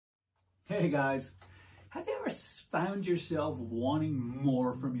Hey guys, have you ever found yourself wanting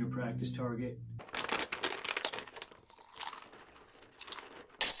more from your practice target?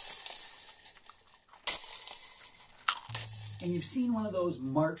 And you've seen one of those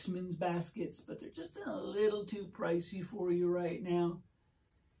Marksman's baskets, but they're just a little too pricey for you right now.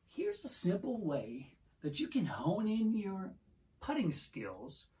 Here's a simple way that you can hone in your putting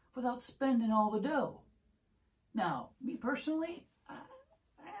skills without spending all the dough. Now, me personally, I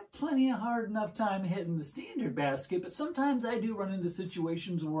have plenty of hard enough time hitting the standard basket, but sometimes I do run into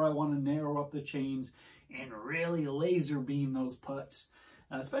situations where I want to narrow up the chains and really laser beam those putts.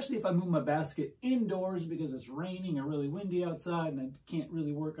 Especially if I move my basket indoors because it's raining or really windy outside and I can't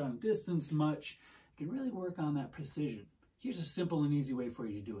really work on distance much. I can really work on that precision. Here's a simple and easy way for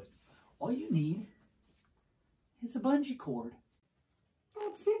you to do it. All you need is a bungee cord.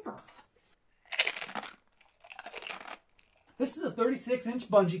 That's simple. This is a 36-inch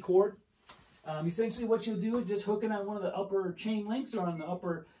bungee cord. Essentially what you'll do is just hook it on one of the upper chain links or on the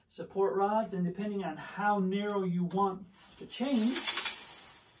upper support rods, and depending on how narrow you want the chain,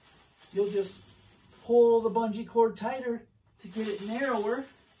 you'll just pull the bungee cord tighter to get it narrower,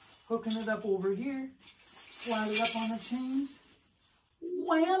 hooking it up over here, slide it up on the chains.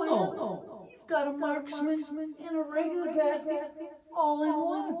 Whammo! You've got a Marksman and a regular basket all in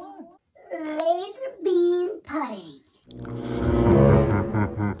one. Laser beam putting.